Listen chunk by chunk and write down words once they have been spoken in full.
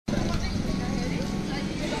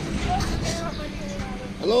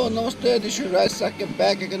Hello, namaste. This is Raj Sakya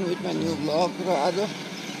back again with my new vlog. र आज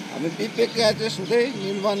हामी BPKIHS हुँदै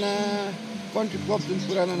निर्माणा country club जुन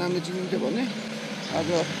पुरानो नामले चिनिन्थ्यो भने आज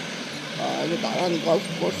अहिले धारान गल्फ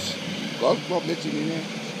क्लबले चिनिने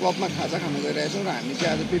क्लबमा खाजा खान गइरहेछौँ र हामी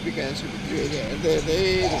चाहिँ आज BPKIHS भित्र एरिया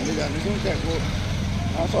हेर्दै घुम्दै जानेछौँ। त्यहाँको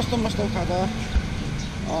सस्तो मस्तो खाजा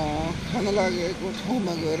खान लागेको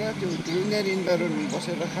ठाउँमा गएर त्यो ग्रिनरी इन्भाइरोमेन्ट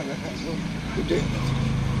बसेर खाजा खाएको भिडियो हेर्नेछौँ।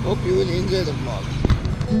 Hope you will enjoy the vlog.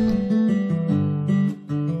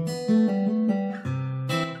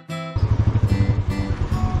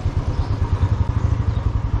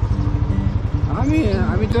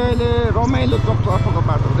 हामी चाहिँ अहिले रमाइलो चोकतर्फको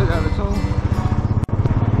बाटो हुँदै जाँदैछौँ।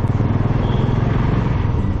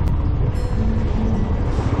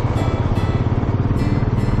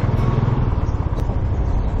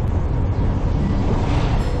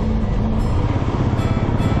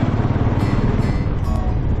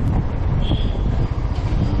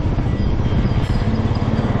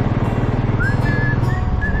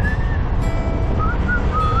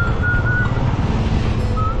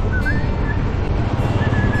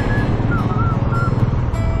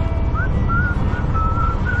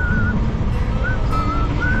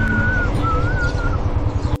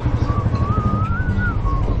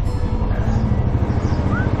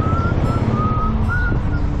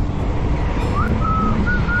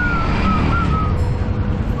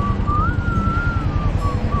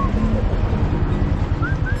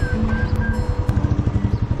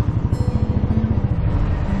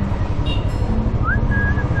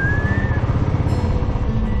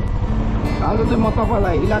 आज चाहिँ म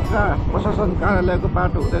तपाईँलाई इलाका प्रशासन कार्यालयको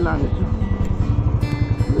बाटो हुँदै लानेछु।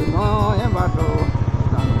 नयाँ बाटो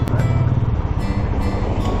जानुपर्छ।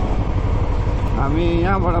 हामी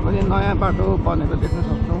यहाँबाट पनि नयाँ बाटो बनेको देख्न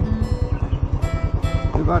सक्छौँ।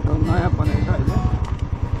 यो बाटो नयाँ बनेको छ अहिले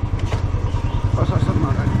प्रशासनमा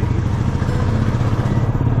राखिदिएको।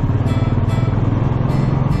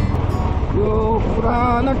 यो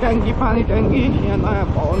पुरानो ट्याङ्की पानी ट्याङ्की यहाँ नयाँ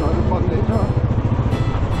भवनहरू बन्दैछ।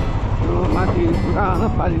 माथि पुरानो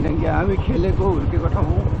पानी ट्याङ्की हामी खेलेको हुर्केको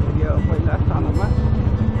ठाउँ यो पहिला सानोमा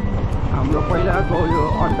हाम्रो पहिलाको यो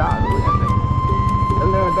अड्डाहरू यसले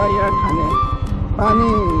गर्दा यहाँ खाने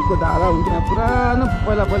पानीको धारा हुन्थ्यो। पुरानो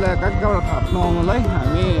पहिला कहाँबाट थाप्न आउनलाई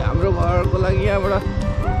हामी हाम्रो घरको लागि यहाँबाट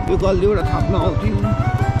यो गल्लीबाट थाप्न आउँथ्यौँ।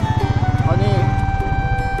 अनि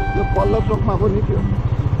यो पल्लो चोकमा पनि थियो।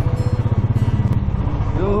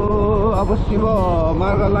 यो अब शिव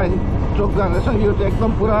मार्ग लाइन चोक जाँदैछ। यो चाहिँ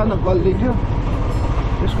एकदम पुरानो गल्ली थियो,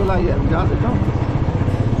 त्यसको लागि हामी जाँदैछौँ।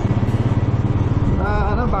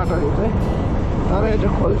 पुरानो बाटो यो चाहिँ, तर यो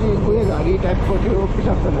चाहिँ खोल्ची कुनै घारी टाइपको थियो,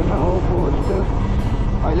 पिसाब गर्ने ठाउँको थियो।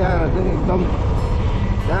 अहिले आएर चाहिँ एकदम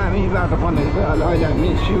दामी बाटो बनेको थियो। अहिले हामी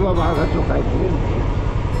शिव मार्ग चोक आइपुग्यौँ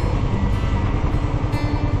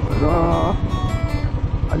र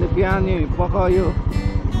अहिले बिहानी पख यो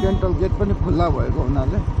डेन्टल गेट पनि खुल्ला भएको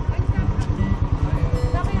हुनाले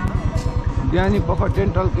बिहानी पख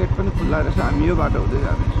डेन्टल गेट पनि खुल्ला रहेछ। हामी यो बाटो हुँदै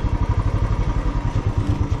जाँदैछौँ।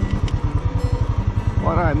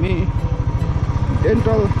 पर हामी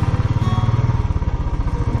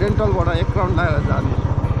डेन्टलबाट एक राउन्ड लगाएर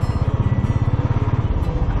जानेछौँ।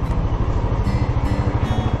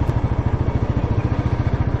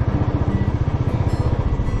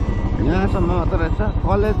 यहाँसम्म मात्र रहेछ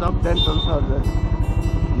कलेज अफ डेन्टल सर्जरी।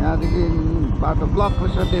 यहाँदेखि बाटो ब्लक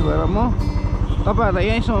रहेछ, त्यही भएर म तपाईँहरूलाई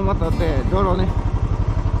यहीँसम्म मात्र जोडाउने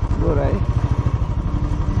जोडाएँ।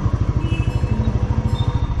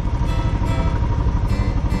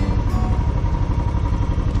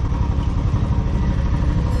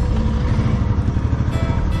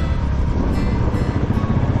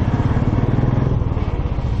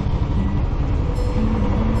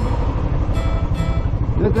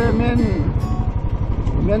 यो चाहिँ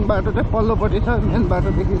मेन बाटो चाहिँ पल्लोपट्टि छ। मेन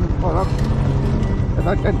बाटोदेखि फरक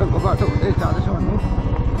यता डेन्टलको बाटो हुँदै जाँदैछौँ हामी।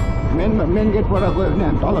 मेन गेटबाट गयो भने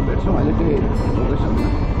हामी तल भेट्छौँ। अहिले त्यही लोकेसनमा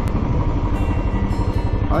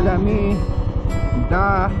अहिले हामी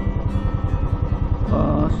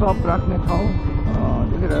सप राख्ने ठाउँ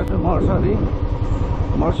देखिरहेको छौँ।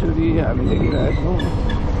 मर्सरी हामी देखिरहेछौँ।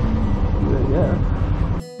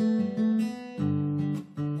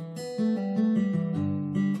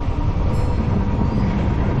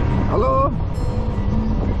 हेलो,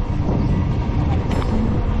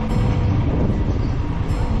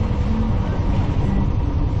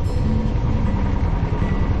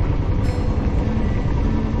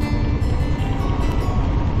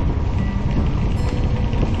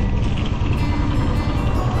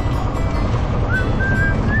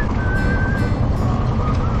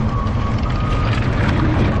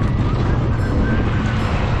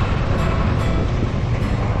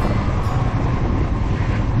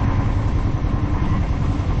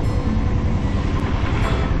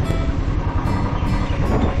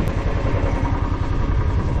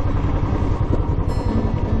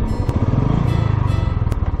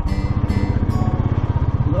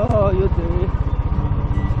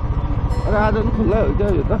 आज पनि खुल्लै हो क्या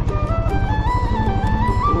यो त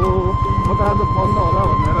म त आज बन्द होला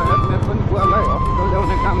भनेर मेरो पनि बुवालाई हस्पिटल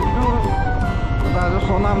ल्याउने काम थियो म त आज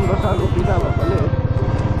सोनाम र सालको बिदा भएकोले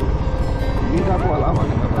बिदा पो होला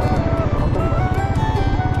भनेर खतम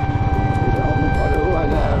भयो आउनु पऱ्यो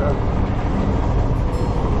अहिले आएर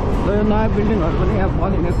ल यो नयाँ बिल्डिङहरू पनि यहाँ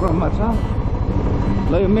बनिने क्रममा छ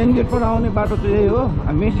ल यो मेन गेटबाट आउने बाटो चाहिँ यही हो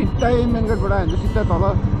हामी सिधै मेन गेटबाट आयो भने सिधै तल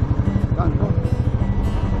जान्छौँ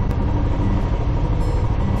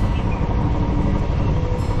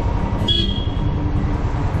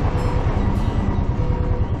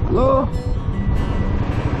हेलो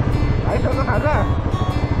आइसक्यो खाजा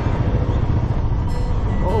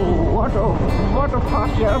what a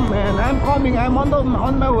fast year, man. I'm coming. I'm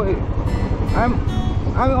on my way. I'm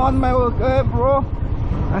on my way, okay, bro.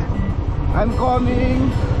 I'm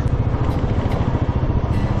coming.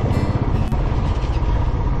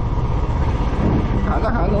 खाजा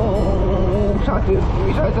खानु साथीहरू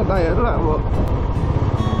पुगिसकेछ दाइहरू अब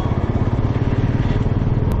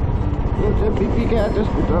यो चाहिँ BPKIHS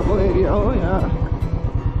भित्रको एरिया हो यहाँ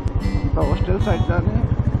त होस्टेल साइड जाने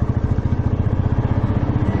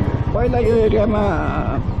पहिला यो एरियामा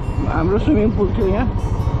हाम्रो स्विमिङ पुल थियो यहाँ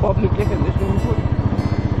पब्लिकले खेल्ने स्विमिङ पुल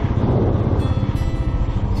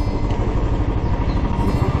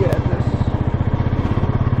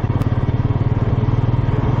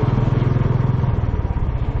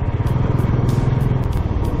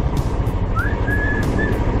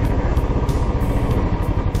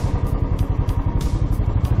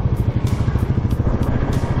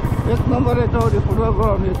एक नम्बर चौरी फुटबल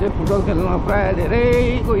ग्राउन्ड यो चाहिँ फुटबल खेल्न प्रायः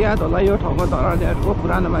धेरैको याद होला यो ठाउँमा धरानेहरूको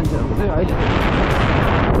पुरानो मान्छेहरूको चाहिँ अहिले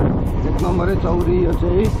एक नम्बरै चौरी यो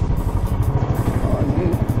चाहिँ अनि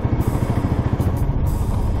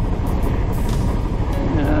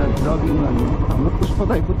यहाँ जगिङ गर्नु हाम्रो पुष्प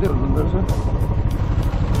दाइ कुद्दै हुनुहुँदो रहेछ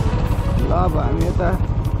ल अब हामी यता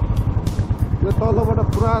यो तलबाट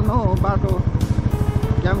पुरानो बाटो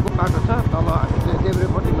क्याम्पको बाटो छ तल हामी चाहिँ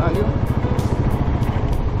देब्रेपट्टि लाग्यो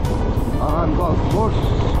golf course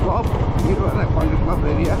club Nirvana country club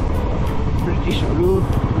area ब्रिटिशहरू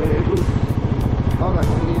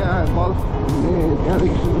तलखेरि यहाँ गल्फ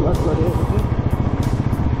त्यहाँदेखि सुरुवात गरेको थियो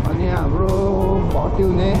अनि हाम्रो भर्ती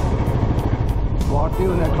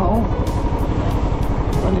हुने ठाउँ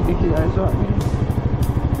पनि देखिरहेछ हामी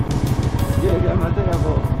यो एरियामा चाहिँ अब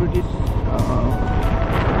ब्रिटिस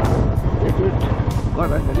एक्विट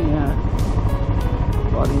गर्दाखेरि यहाँ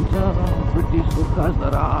गरिन्छ ब्रिटिसको खास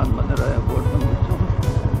धरान भनेर बोर्ड पनि देख्छौँ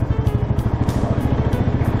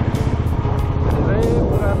धेरै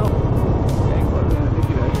पुरानो ब्याङ्कहरू यहाँ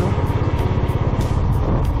देखिरहेछौँ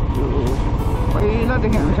यो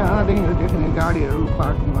पहिलादेखि हामी सानादेखि देख्ने गाडीहरू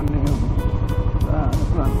पार्किङ गर्ने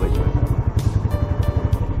पुरानो भइसकेको छ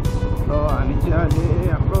र हामी चाहिँ अहिले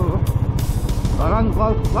हाम्रो धरान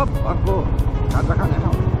गल्फ क्लब अर्को खाजा खाने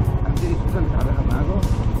ठाउँ हामी चाहिँ स्पेसल खाजा खान आएको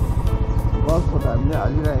गल्फको त हामीले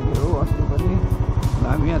हालिरहेको हो अस्ति पनि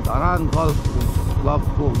हामी यहाँ धरान गल्फ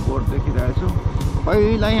क्लबको बोर्ड देखिरहेछौँ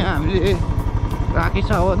पहिला यहाँ हामीले राखी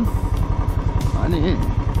सावन्त अनि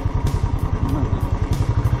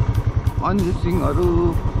अनिल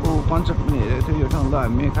सिंहहरूको कन्सर्ट पनि हेरेको थियो यो ठाउँ ल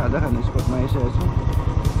हामी खाजा खाने स्पटमा आइसकेको छौँ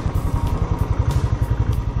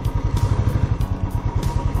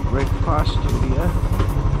ब्रेकफास्ट एरिया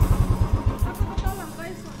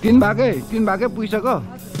तिन भागै पुगिसक्यो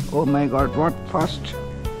ओ माई गड वाट फास्ट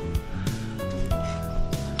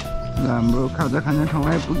हाम्रो खाजा खाने ठाउँ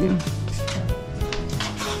आइपुग्यौँ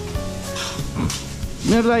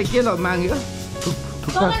मेरो लागि के माग्यो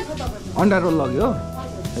थुक्पा अन्डा रोल लग्यो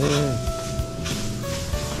ए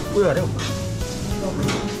उयो अरे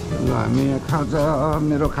ल हामी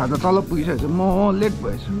मेरो खाजा तल पुगिसकेको छ म लेट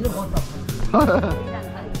भएछु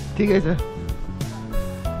ठिकै छ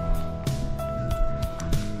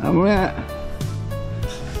हाम्रो यहाँ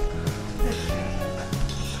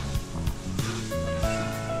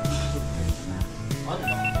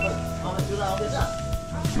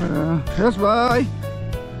yes bye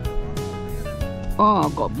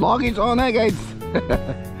vlog is on है guys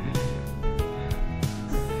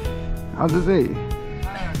आज चाहिँ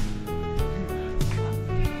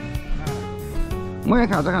म यहाँ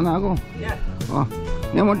खाजा खान आएको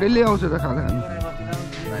यहाँ म डेली आउँछु त खाजा खानु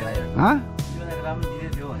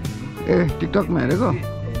ए टिकटकमा हेरेको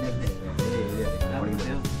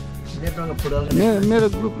मेरो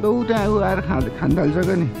ग्रुप त ऊ त्यहाँ आएर खान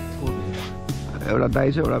थालिसक्यो नि एउटा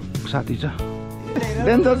दाइ छ एउटा साथी छ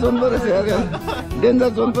डेन्जर जोन पो रहेछ यार डेन्जर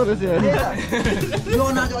जोन पो रहेछ यार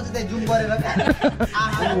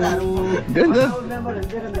डेन्जर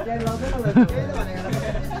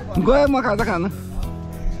गएँ म खाजा खान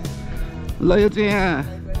ल यो चाहिँ यहाँ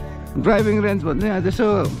ड्राइभिङ रेन्ज भन्ने आज यसो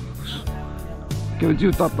के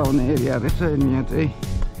जिउ तताउने एरिया रहेछ अनि यहाँ चाहिँ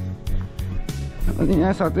अनि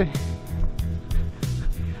यहाँ साथै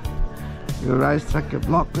यो राज साक्य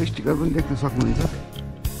ब्लकको स्टिकर पनि देख्न सक्नुहुन्छ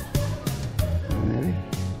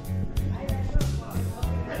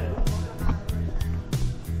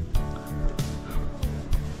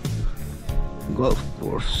गल्फ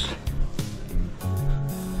कोर्स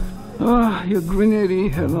यो ग्रिनेरी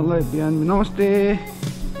हेर्नलाई बिहान नमस्ते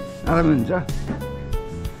आराम हुन्छ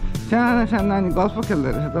सानो सानो नानी गल्फ पो खेल्दो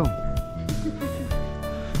रहेछ त हौ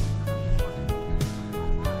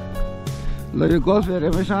ल यो गल्फ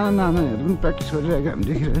एरियामा सानो नानीहरू पनि प्र्याक्टिस गरिरहेको हामी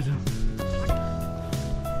देखिरहेछौँ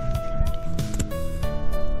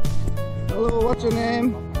hello what's your name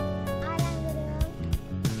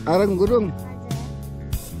आरङ Gurung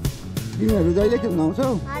तिमीहरू जहिले खेल्न आउँछौ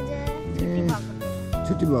ए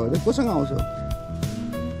छुट्टी भएको त कोसँग आउँछौ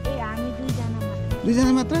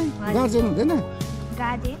दुईजना मात्रै गार्जेन हुँदैन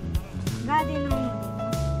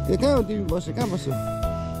ए कहाँ हो तिमी बस्यो कहाँ बस्यो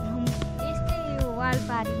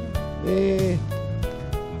ए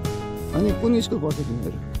अनि कुन स्कुल पढ्छ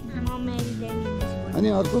तिमीहरू अनि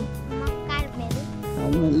अर्को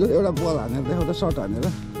ल एउटा बल हानेर देखाउ त सर्ट हानेर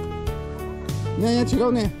यहाँ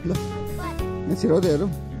छिराउने ल यहाँ छिराउँदै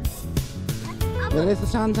हेरौँ हेर यस्तो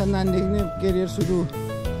सानो सानो नानीदेखि नै केरियर सुरु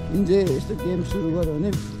इन्जे यस्तो गेम सुरु गर्यो भने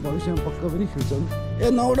भविष्यमा पक्का पनि खेल्छ ए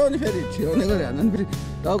नउडाउने फेरि छिराउने गरी हान्नु नि फेरि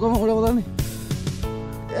टाउकोमा उडाउँदा नि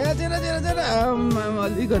ए जेरा जेरा जेरा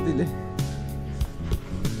अलिकतिले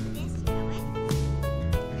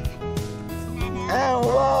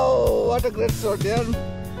wow, what a great shot there.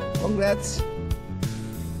 Congrats.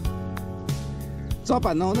 Chop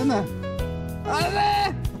हान्न आउँदैन अरे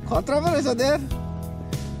खतरा पो रहेछ there.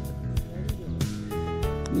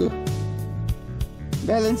 लु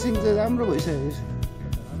ब्यालेन्सिङ चाहिँ राम्रो भइसकेको छ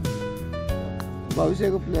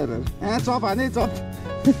भविष्यको प्लेयरहरू चप हाने चप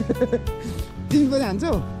तिमी पनि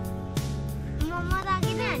हान्छौ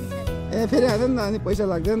ए फेरि हाल्दैन नि त अनि पैसा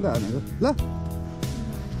लाग्दैन नि त हानेको ल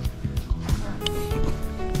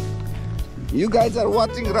You guys are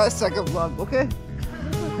watching Raj Saka vlog, okay?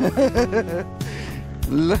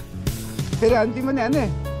 ल फेरि आन्टी पनि हाने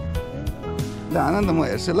ल हान नि त म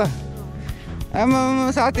हेर्छु ल आमा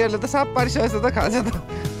साथीहरूले त साप पारिसकेको त खान्छ त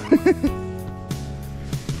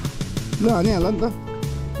ल हानिहाल नि त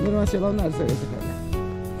मेरोमा सेलाउन हालिसकेको छ खाना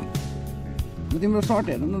म तिम्रो सर्ट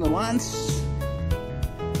हेर्नु न त वान्स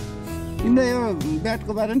तिमीलाई यो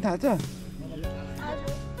ब्याटको बारे पनि थाहा छ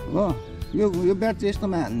हो यो ब्याट चाहिँ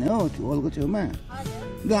यस्तोमा हाल्ने हो होलको छेउमा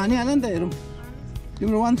ल हानिहाल नि त हेरौँ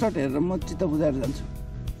तिम्रो वान सर्ट हेरेर म चित्त बुझाएर जान्छु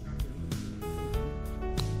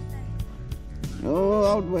हो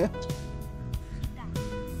आउट भयो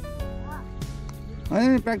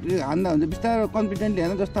होइन प्र्याक्टिस हान्दा हुन्छ बिस्तारो कन्फिडेन्टली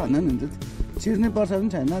हान जस्तो हान्दा नि हुन्छ छिर्नै पर्छ पनि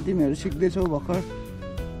छैन तिमीहरू सिक्दैछौ भर्खर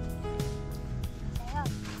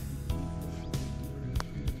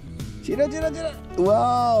छिरो छिरो छिरो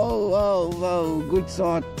wow wow wow good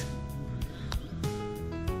short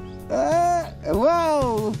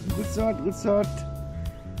wow good short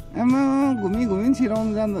आमा घुमी घुमी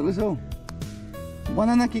छिराउनु जान्दो रहेछ हौ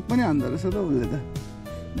बनाना किक पनि हान्दो रहेछ त उसले त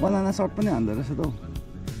बनाना सर्ट पनि हान्दो रहेछ त हौ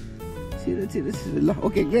छिरो छिरो छिरो ल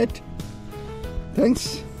ओके ग्रेट थ्याङ्क्स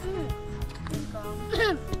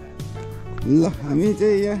ल हामी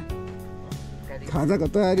चाहिँ यहाँ खाजाको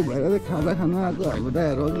तयारी भएर चाहिँ खाजा खान आएको हाम्रो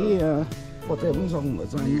दाइहरू अघि पचाइ पनि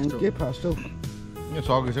सक्नुभएछ अनि के फास्ट हौ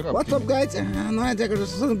वाट्सअप गाइज नयाँ ज्याकेट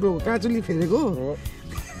जस्तो ब्रो काँचुली फेरेको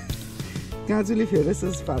काँचुली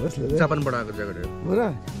फेरेछ फारसले जापानबाट आएको ज्याकेट हो र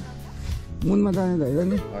मुनमा जाने त होइन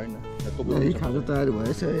नि खाजा तयारी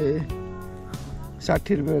भएछ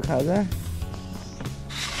 60 रुपियाँको खाजा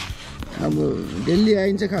अब डेली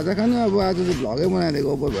आइन्छ खाजा खानु अब आज चाहिँ भ्लगै बनाइदिएको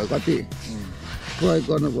ओभर भयो कति प्रयोग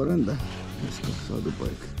गर्नु पऱ्यो नि त यसको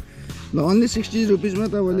सदुपयोग ल ओन्ली 60 रुपिसमा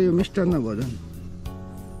तपाईँले यो मिष्टान्न भोजन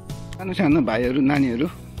सानो सानो भाइहरू नानीहरू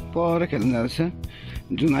पर खेल्न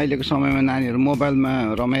जाँदैछ जुन अहिलेको समयमा नानीहरू मोबाइलमा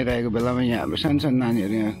रमाइरहेको बेलामा यहाँ हाम्रो सानो सानो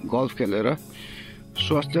नानीहरू यहाँ गल्फ खेलेर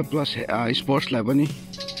स्वास्थ्य प्लस स्पोर्ट्सलाई पनि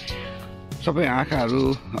सबै आँखाहरू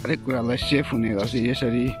हरेक कुरालाई सेफ हुने गर्छ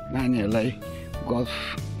यसरी नानीहरूलाई गल्फ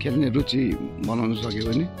खेल्ने रुचि बनाउन सक्यो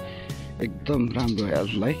भने एकदम राम्रो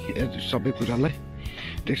हेल्थलाई सबै कुरालाई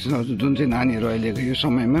देख्न सक्छौँ जुन चाहिँ नानीहरू अहिलेको यो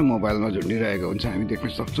समयमा मोबाइलमा झुन्डिरहेको हुन्छ हामी देख्न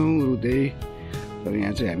सक्छौँ रुँदै तर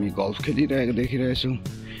यहाँ चाहिँ हामी गल्फ खेलिरहेको देखिरहेछौँ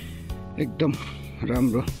एकदम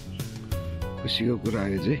राम्रो खुसीको कुरा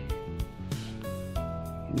यो चाहिँ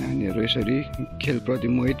नानीहरू यसरी खेलप्रति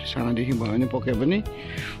मोहित सानोदेखि भयो भने पक्कै पनि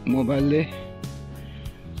मोबाइलले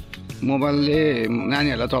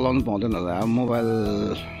नानीहरूलाई चलाउनु पाउँदैन होला अब मोबाइल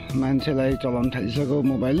मान्छेलाई चलाउनु थालिसक्यो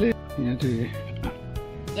मोबाइलले यहाँ चाहिँ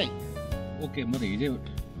ओके म त हिजै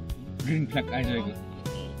ग्रिन फ्ल्याग आइसकेको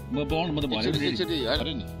म बनाउनु म त भने एकचोटि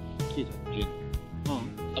अरे नि के छ ट्रेन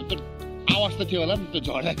अब त आवाज त थियो होला नि त्यो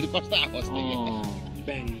झर्दाखेरि कस्तो आवाज थियो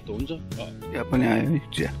ब्याङ त हुन्छ यहाँ पनि आयो नि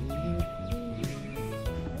चिया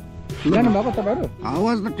जानु भएको तपाईँहरू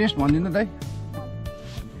आवाज त टेस्ट भन्दिनँ दाइ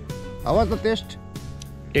आवाज त test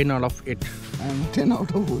 10 out of 8 10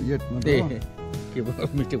 out of 8 के भयो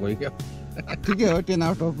मिस्टेक भयो क्या ठिकै हो 10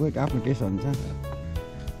 out of 8 आफ्नो टेस्ट हुन्छ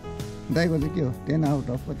दाइको चाहिँ के हो 10 out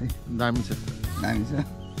of कति दामी छ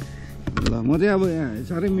ल म चाहिँ अब यहाँ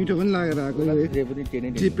साह्रै मिठो पनि लागेर आएको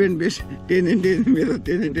चिप एन्ड बेस्ट 10 and 10 मेरो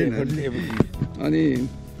 10 and 10 अनि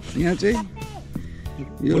यहाँ चाहिँ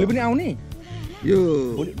भोलि पनि आउने यो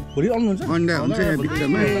भोलि आउनुहुन्छ अन्डा हुन्छ यहाँ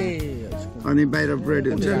भित्रमा अनि बाहिर ब्रेड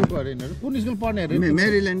हुन्छ कुन स्कुल पढ्ने अरे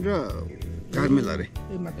मेरील्यान्ड र कार्मेल अरे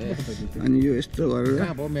अनि यो यस्तो गरेर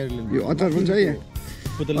यो अचार पनि छ यहाँ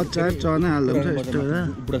अचार चना हाल्दा हुन्छ यस्तो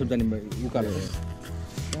बुढा सब जाने उकालो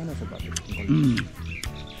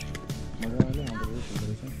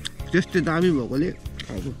त्यस्तै दामी भएकोले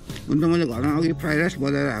हुन त मैले घरमा अघि फ्राइड राइस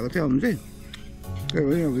बनाएर आएको थिएँ आउनु चाहिँ त्यही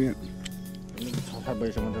भएर अब यहाँ 6-7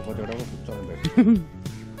 बजीसम्म त कतिवटा चल्नु भयो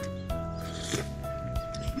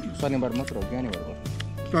शनिबार मात्र हो ज्ञानी भएको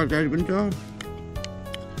तरकारी पनि छ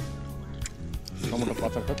टमाटर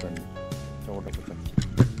पचार छ नि टमाटर पचार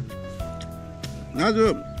आज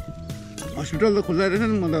हस्पिटल त खुल्ला रहेछ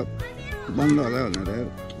नि म त बन्द होला भनेर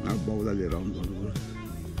अब बाउलाई लिएर आउनु पर्नु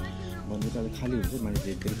भन्नु त खाली हुन्छ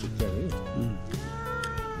मान्छे धेरै चुक्छ है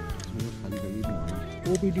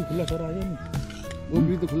ओपिडी खुल्ला छ र आयो नि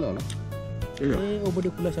ओपिडी त खुल्ला होला ए ओपिडी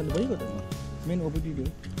खुल्ला छ नि भइगयो त मेन ओपिडी हो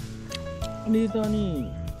अनि त अनि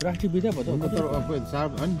राष्ट्रिय विधा भयो त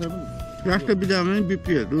राष्ट्रिय विधामा पनि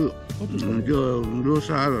बिपीहरू त्यो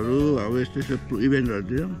लोसारहरू अब यस्तो यस्तो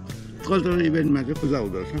इभेन्टहरूतिर कल्चरल इभेन्टमा चाहिँ खुल्ला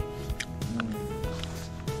हुँदो रहेछ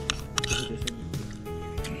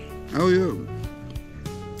अब यो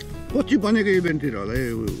पछि बनेको इभेन्टतिर होला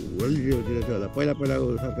यो होलिडेतिर चाहिँ होला पहिला पहिलाको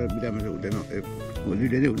सरकारी विधामा चाहिँ हुँदैन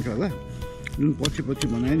होलिडे नै हुन्छ होला जुन पछि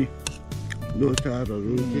बनायो नि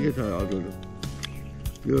लोसारहरू के छ अरूहरू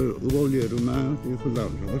यो उभौलीहरूमा त्यो खुल्ला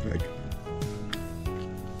हुन्छ होला साइड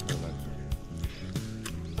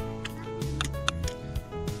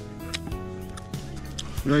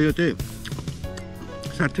र यो चाहिँ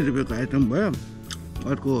 60 रुपियाँको आइटम भयो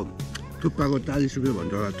अर्को थुक्पाको 40 रुपियाँ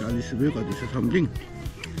भन्छ होला 40 रुपियाँ कति छ समथिङ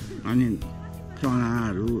अनि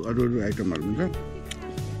चनाहरू अरू आइटमहरू हुन्छ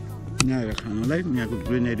यहाँ आएर खानलाई यहाँको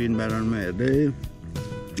ग्रिनेरी इन्भाइरोमेन्टमा हेर्दै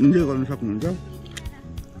इन्जोय गर्न सक्नुहुन्छ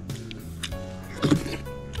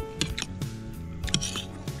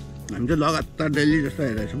हामी चाहिँ लगातार डेली जस्तो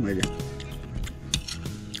हेरेको छौँ मैले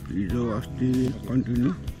हिजो अस्ति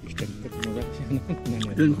कन्टिन्यू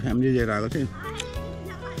जुन फ्यामिली लिएर आएको थिएँ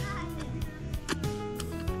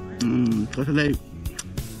कसैलाई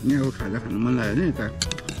यहाँको खाजा खानु मन लाग्यो भने यता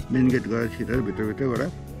मेन गेट गएर छिरेर भित्रबाट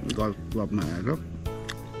गल्फ क्लबमा आएर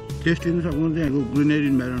टेस्ट लिनु सक्नुहुन्छ यहाँको ग्रिनेरी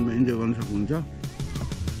इन्भाइरोमेन्टमा इन्जोय गर्न सक्नुहुन्छ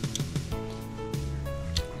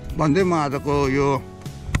भन्दै म आजको यो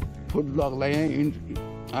फुड ब्लगलाई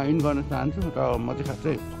इन गर्न चाहन्छु र म चाहिँ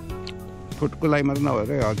खासै फुडको लागि मात्र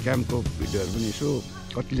नभएर क्याम्पको भिडियोहरू पनि यसो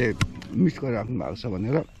कतिले मिस गरिराख्नु भएको छ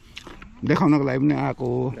भनेर देखाउनको लागि पनि आएको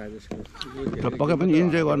हो र पक्कै पनि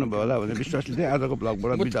इन्जोय गर्नुभयो होला भन्ने विश्वासले चाहिँ आजको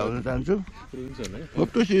ब्लगबाट बिदा हुन चाहन्छु hope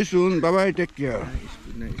to see you soon bye bye take care